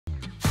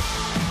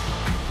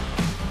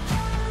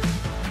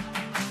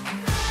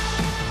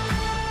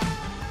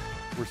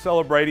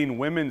celebrating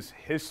Women's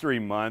History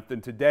Month,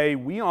 and today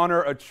we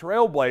honor a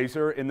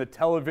trailblazer in the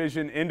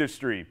television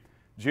industry.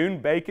 June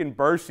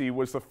Bacon-Bercey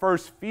was the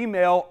first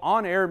female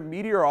on-air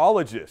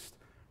meteorologist.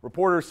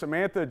 Reporter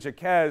Samantha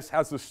Jaquez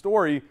has the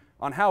story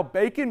on how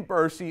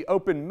Bacon-Bercey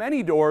opened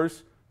many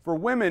doors for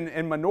women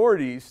and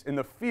minorities in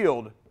the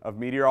field of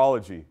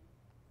meteorology.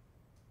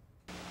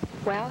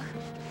 Well,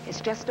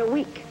 it's just a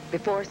week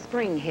before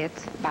spring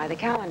hits by the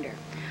calendar,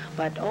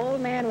 but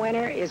Old Man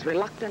Winter is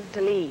reluctant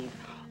to leave.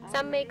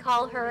 Some may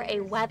call her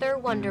a weather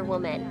wonder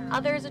woman,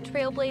 others a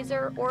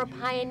trailblazer or a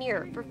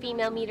pioneer for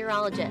female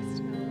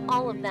meteorologists.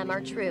 All of them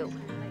are true.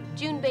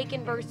 June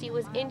Bacon-Bercey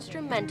was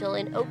instrumental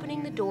in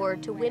opening the door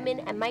to women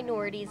and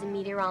minorities in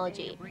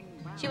meteorology.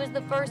 She was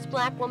the first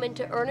black woman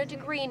to earn a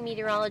degree in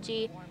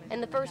meteorology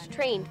and the first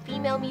trained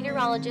female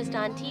meteorologist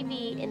on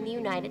TV in the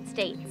United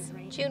States.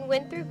 June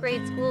went through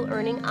grade school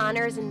earning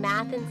honors in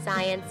math and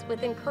science.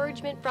 With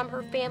encouragement from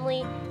her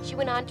family, she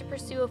went on to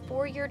pursue a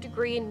 4-year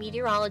degree in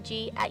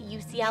meteorology at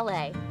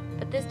UCLA.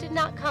 But this did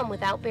not come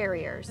without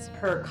barriers.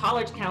 Her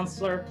college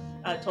counselor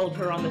told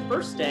her on the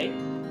first day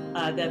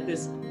that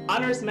this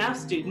honors math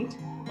student,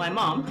 my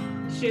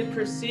mom, should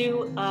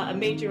pursue a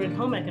major in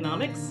home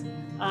economics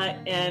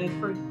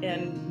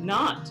and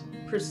not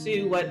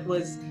pursue what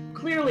was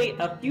clearly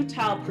a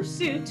futile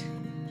pursuit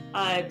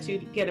to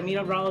get a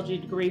meteorology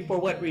degree. For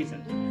what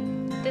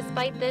reason?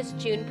 Despite this,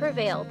 June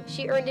prevailed.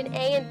 She earned an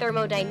A in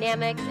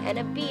thermodynamics and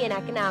a B in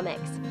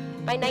economics.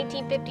 By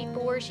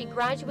 1954, she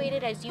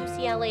graduated as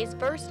UCLA's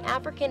first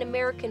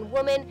African-American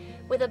woman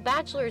with a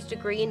bachelor's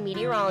degree in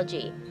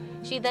meteorology.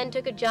 She then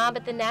took a job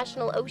at the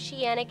National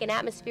Oceanic and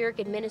Atmospheric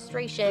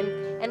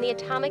Administration and the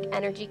Atomic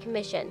Energy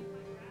Commission.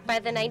 By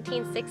the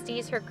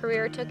 1960s, her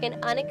career took an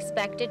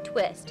unexpected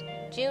twist.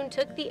 June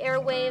took the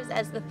airwaves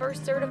as the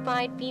first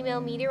certified female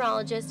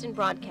meteorologist in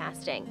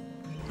broadcasting.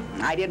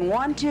 I didn't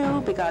want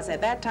to, because at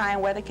that time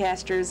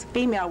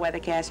female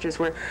weathercasters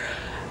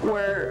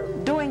were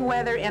doing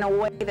weather in a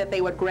way that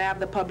they would grab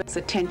the public's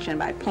attention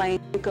by playing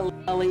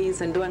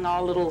ukuleles and doing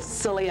all little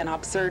silly and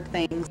absurd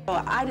things.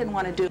 So I didn't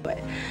want to do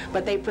it.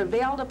 But they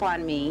prevailed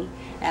upon me,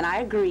 and I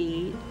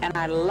agreed, and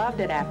I loved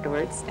it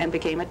afterwards and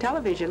became a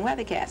television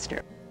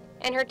weathercaster.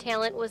 And her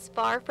talent was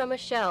far from a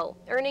show,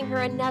 earning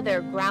her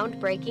another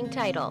groundbreaking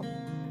title.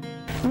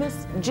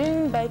 Miss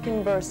June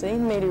Bacon-Bercey,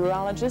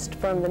 meteorologist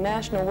from the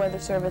National Weather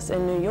Service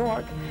in New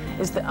York,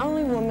 is the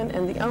only woman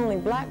and the only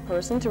black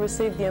person to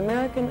receive the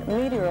American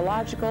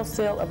Meteorological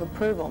Seal of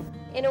Approval,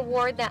 an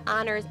award that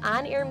honors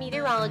on-air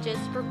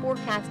meteorologists for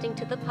forecasting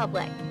to the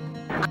public.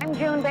 I'm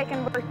June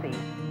Bacon-Bercey,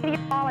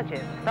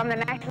 meteorologist from the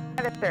National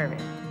Weather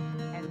Service.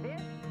 And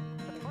this is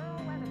the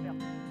World Weather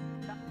Building.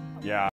 Yeah.